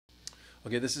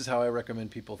Okay, this is how I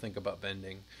recommend people think about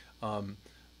bending. Um,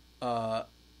 uh,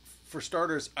 for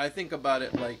starters, I think about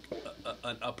it like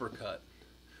an uppercut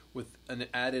with an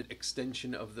added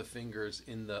extension of the fingers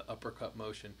in the uppercut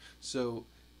motion. So,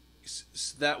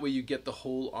 that way you get the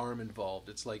whole arm involved.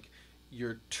 It's like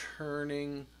you're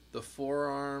turning the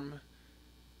forearm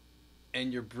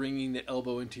and you're bringing the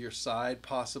elbow into your side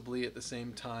possibly at the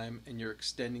same time, and you're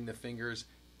extending the fingers,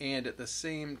 and at the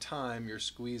same time you're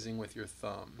squeezing with your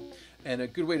thumb. And a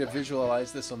good way to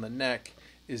visualize this on the neck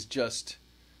is just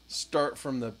start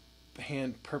from the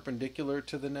hand perpendicular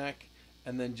to the neck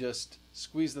and then just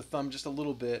squeeze the thumb just a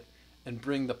little bit and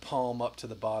bring the palm up to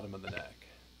the bottom of the neck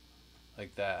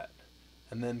like that,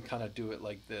 and then kind of do it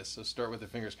like this. So start with the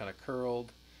fingers kind of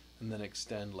curled and then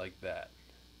extend like that,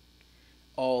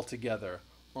 all together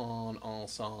en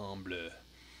ensemble.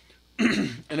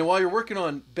 And then while you're working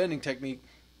on bending technique,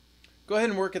 go ahead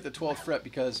and work at the 12th fret,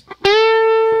 because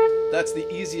that's the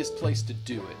easiest place to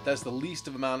do it. That's the least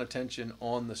amount of tension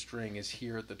on the string is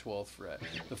here at the 12th fret.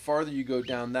 The farther you go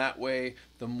down that way,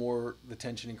 the more the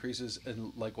tension increases,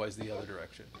 and likewise the other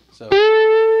direction. So,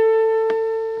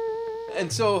 and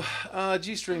so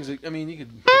G strings, I mean, you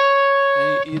could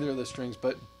either of the strings,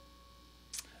 but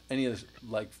any of the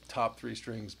like top 3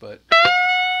 strings, but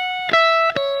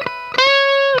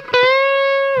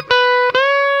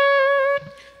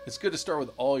it's good to start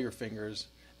with all your fingers,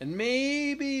 and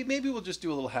maybe we'll just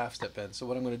do a little half step bend. So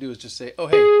what I'm going to do is just say, oh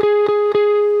hey,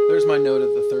 there's my note at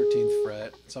the 13th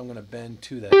fret, so I'm going to bend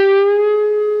to that.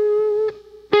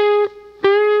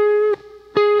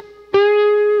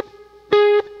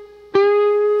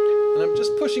 And I'm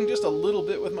just pushing just a little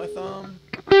bit with my thumb.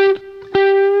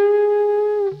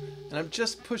 And I'm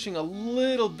just pushing a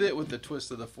little bit with the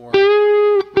twist of the forearm.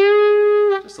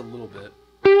 Just a little bit.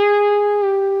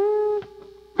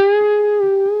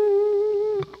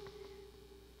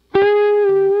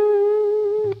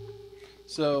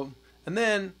 So, and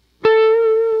then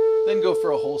go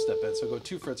for a whole step bend. So go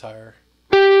 2 frets higher.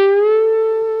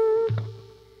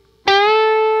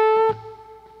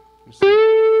 It's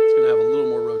going to have a little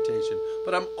more rotation.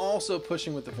 But I'm also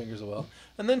pushing with the fingers as well.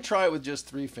 And then try it with just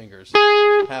 3 fingers.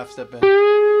 Half step bend.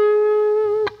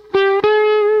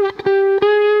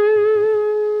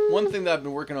 One thing that I've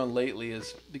been working on lately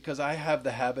is, because I have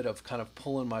the habit of kind of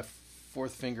pulling my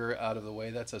 4th finger out of the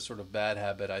way. That's a sort of bad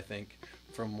habit, I think,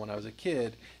 from when I was a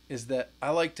kid, is that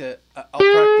I'll practice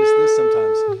this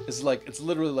sometimes. It's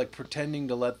literally like pretending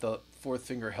to let the 4th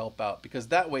finger help out, because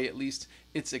that way at least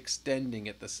it's extending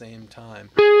at the same time.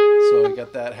 So I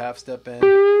got that half step bend.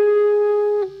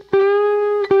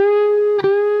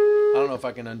 I don't know if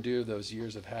I can undo those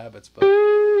years of habits, but...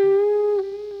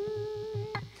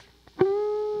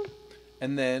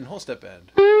 And then whole step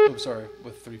bend. Oh, sorry,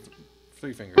 with 3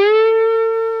 fingers.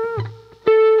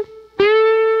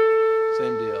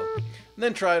 Same deal. And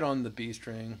then try it on the B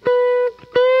string.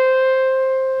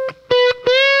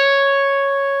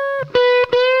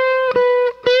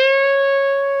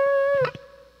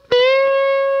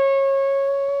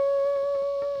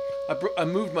 I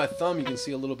moved my thumb, you can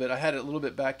see a little bit. I had it a little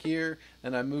bit back here,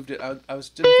 and I moved it. I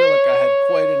didn't feel like I had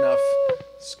quite enough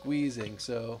squeezing,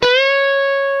 so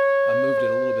I moved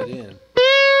it a little bit in.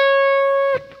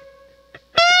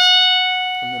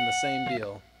 And then the same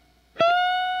deal.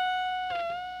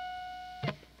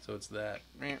 So it's that.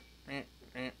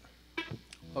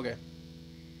 Okay.